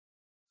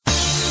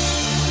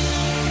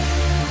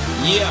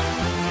Yeah,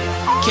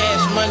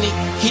 cash money,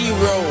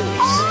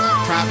 heroes,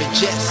 private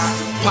jets,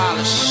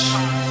 polish.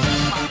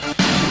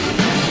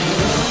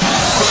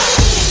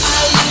 I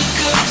look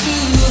up to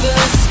the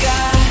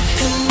sky,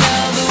 and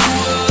now the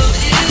world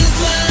is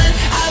mine.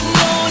 I've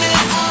known it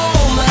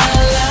all my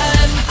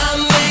life. I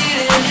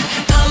made it,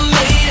 I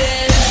made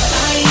it.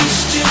 I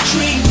used to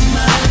dream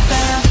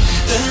about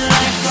the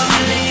life I'm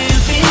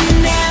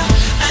living now.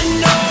 I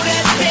know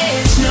that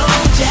there's no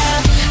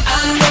doubt. I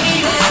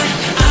made it,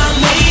 I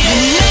made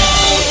it.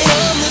 I'm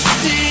from the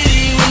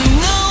city where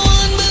no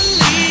one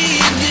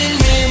believed in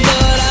me,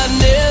 but I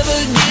never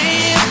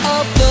gave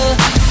up the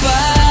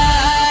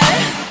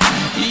fight.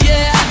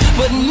 Yeah,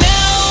 but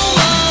now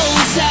I'm on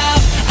top.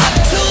 I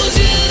told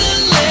you to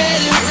let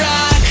it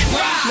rock.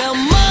 Now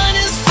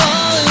money's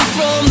falling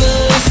from the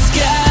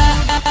sky.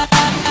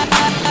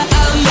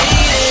 I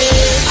made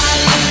it. I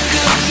look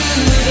up to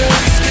the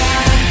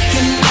sky,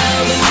 and now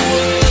the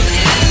world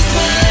is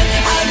mine.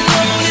 I've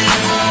known it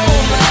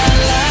all my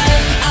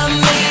life. I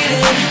made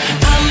it,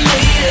 I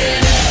made it.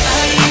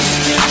 I used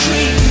to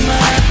dream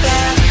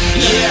about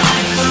the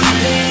life I'm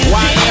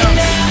living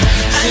now.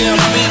 I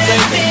know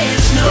that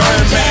there's no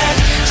doubt.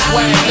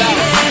 Swagged out,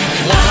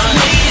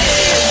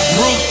 100.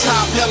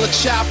 Rooftop, hella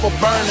chopper,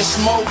 burning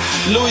smoke.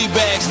 Louis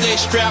bags, stay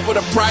strapped with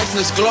a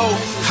priceless glow.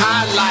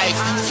 High life,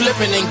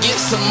 flipping and get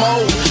some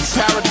more.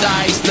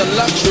 Paradise, the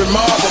luxury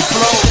marble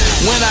flow.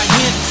 When I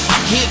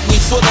hit me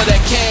full of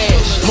that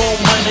cash. More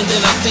money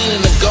than I seen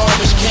in the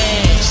garbage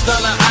can.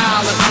 Stunner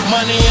Island,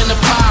 money and the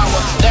power.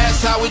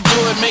 That's how we do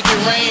it, make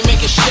it rain,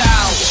 make it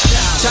shower.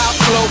 Top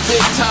flow,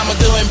 big timer,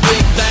 doing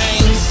big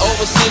things.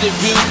 Over city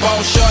view,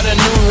 ball short a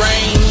new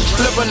range.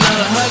 Flip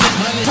another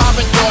 100,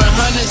 popping throwing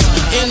hundreds.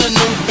 In a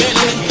new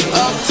Bentley,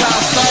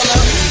 uptown stunner.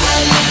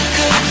 I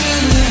look up to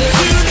the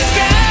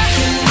sky,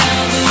 and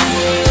now the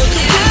world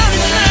is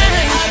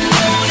mine. I've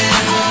known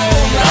it all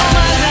my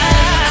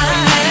life.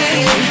 I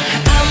made it,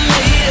 I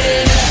made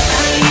it.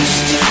 I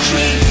used to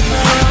dream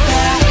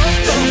about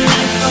the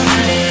life I'm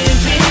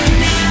living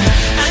now.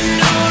 I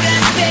know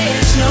that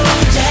there's no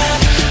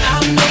doubt.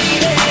 I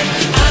made it,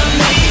 I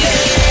made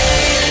it.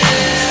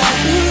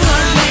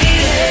 I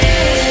made it,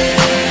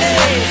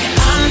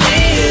 I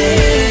made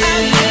it, I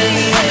made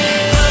it,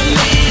 I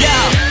made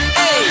it.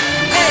 Hey,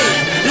 hey,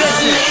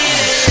 listen.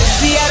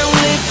 See, I don't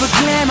live for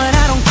glamour,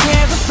 I don't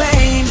care for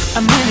fame.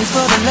 I'm in this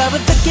for the love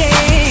of the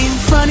game.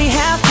 Funny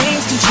how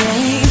things can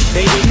change.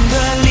 They didn't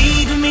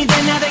believe in me,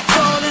 then now they're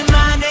calling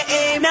my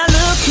name. Now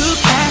look who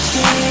cashed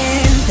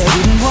in. They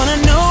didn't wanna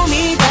know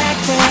me back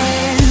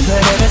then, but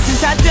ever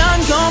since I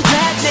done gone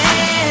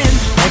platinum,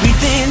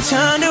 everything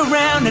turned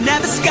around, and now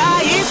the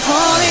sky is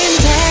falling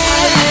down.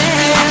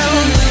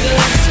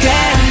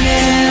 Down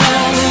now.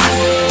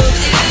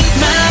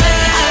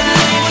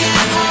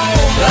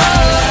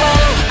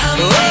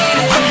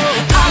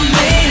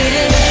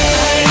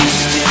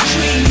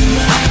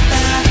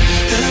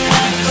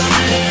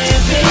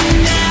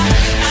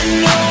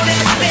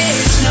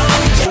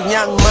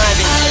 Young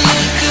money. I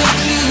look up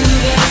to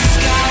the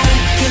sky,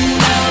 and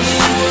now the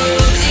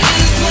world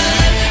is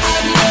mine.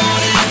 I've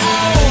known it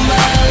all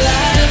my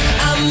life.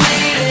 I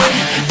made it,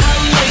 I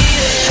made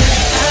it.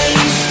 I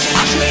used to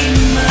dream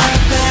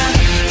about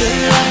the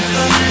life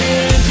I'm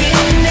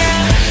living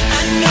now.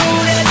 I know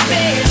that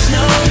there's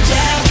no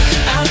doubt.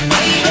 I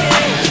made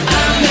it,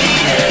 I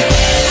made it.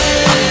 I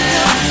look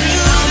up to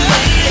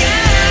the sky,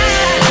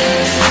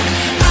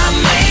 I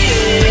made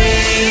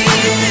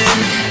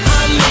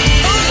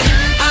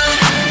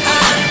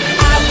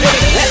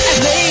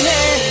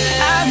it,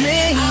 I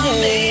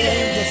made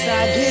it. Yes,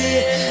 I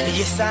did,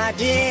 yes, I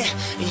did,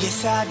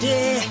 yes, I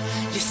did,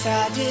 yes,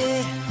 I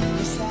did.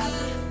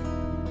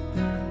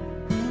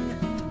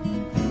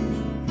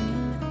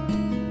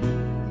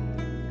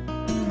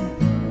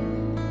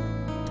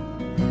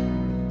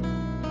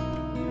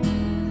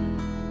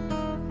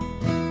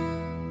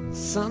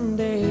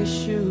 Sunday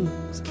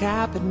shoes,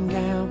 cap and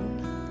gown,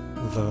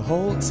 the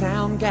whole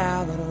town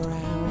gathered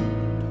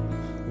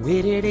around.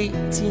 Waited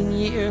 18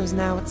 years,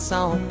 now it's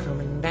all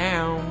coming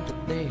down to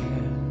this.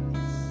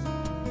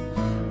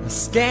 I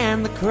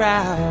scan the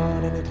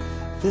crowd and it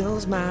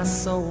fills my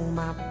soul.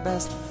 My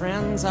best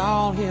friends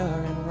all here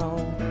in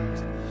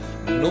rows.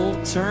 No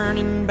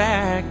turning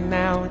back,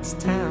 now it's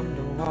time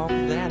to walk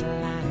that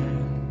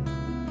line.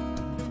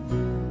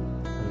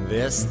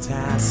 This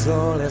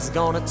tassel is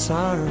gonna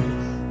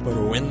turn, but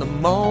when the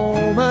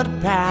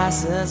moment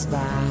passes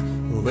by,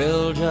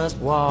 we'll just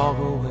walk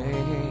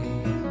away,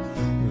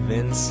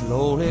 then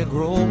slowly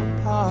grow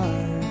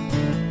apart.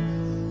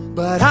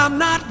 But I'm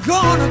not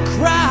gonna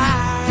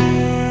cry,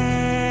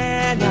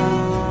 no,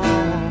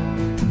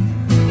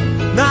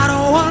 not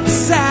one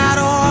sad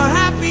or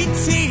happy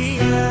tear.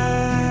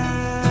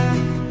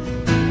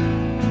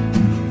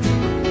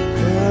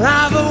 Well,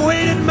 I've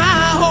waited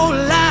my whole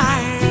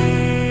life.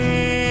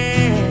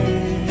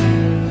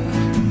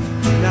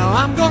 Now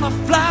I'm gonna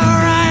fly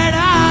right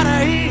out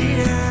of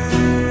here.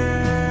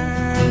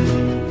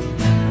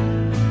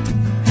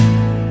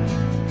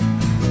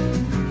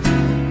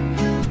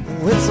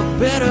 It's a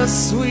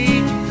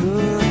bittersweet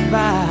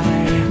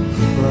goodbye.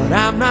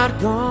 I'm not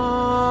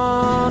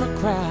gonna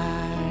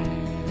cry.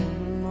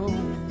 No.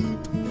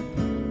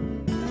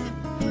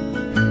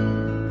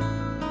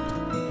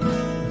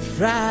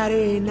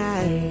 Friday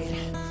night,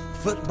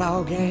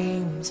 football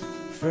games,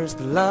 first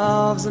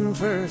loves and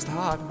first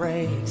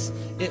heartbreaks.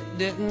 It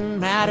didn't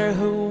matter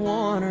who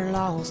won or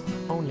lost,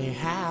 only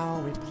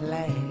how we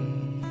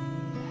played.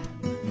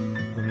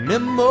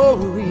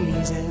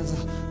 Memories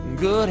as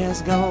good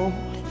as gold,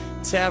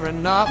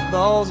 tearing up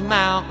those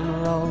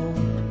mountain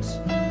roads,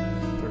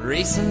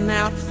 racing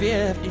out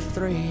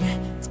 53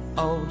 to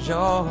old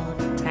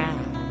Georgia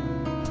town.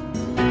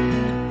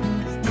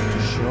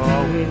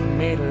 Sure, we've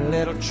made a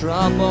little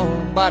trouble,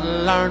 but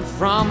learned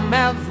from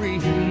every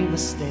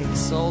mistake,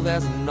 so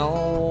there's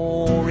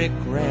no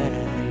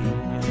regretting.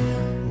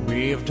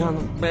 We've done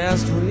the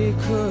best we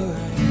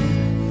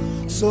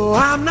could, so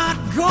I'm not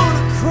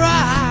gonna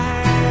cry.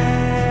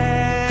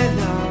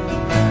 No,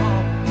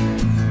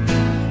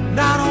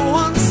 not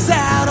one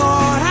sad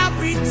or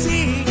happy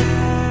tear.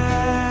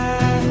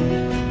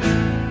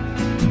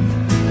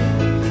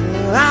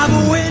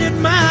 I've waited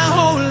my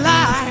whole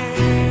life.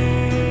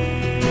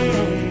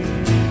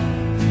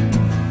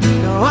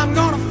 No, I'm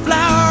gonna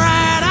fly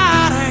right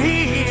out of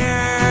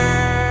here.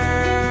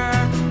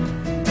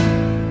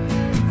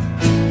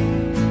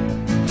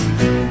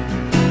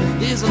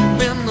 These have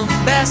been the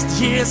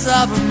best years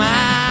of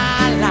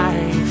my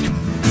life,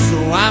 so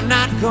I'm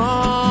not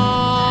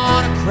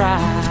gonna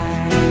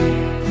cry.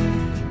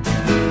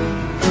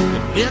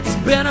 It's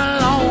been a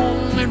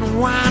long and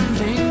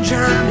winding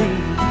journey,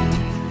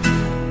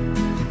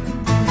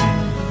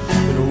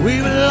 but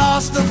we've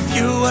lost a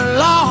few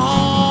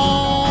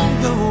along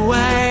the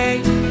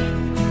way.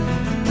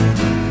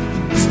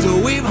 Still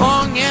we've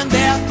hung in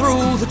there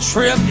through the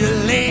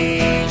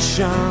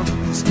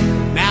tribulations.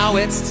 Now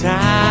it's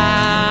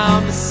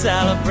time to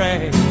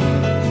celebrate.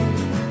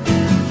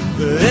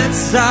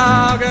 It's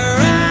our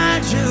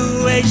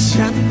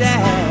graduation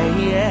day,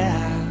 yeah.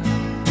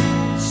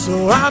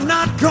 So I'm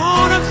not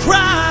gonna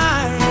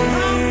cry.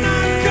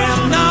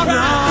 No,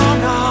 no,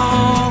 no.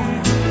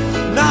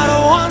 Not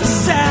one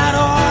sad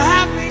or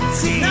happy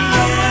tear.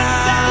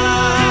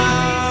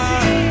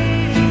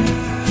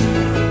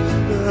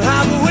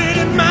 I've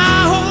waited my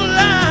whole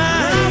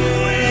life.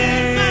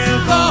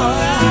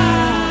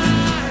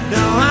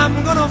 Now I'm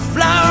gonna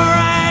fly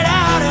right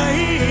out of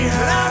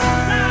here.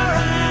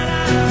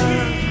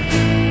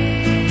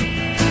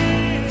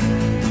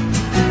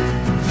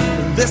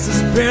 This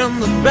has been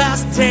the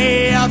best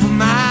day of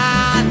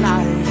my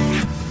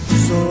life,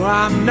 so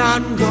I'm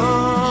not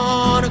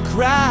gonna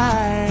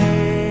cry.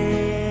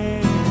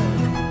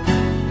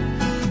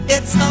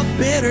 It's a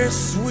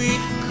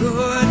bittersweet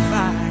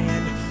goodbye,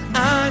 and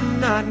I'm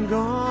not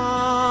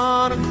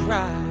gonna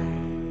cry.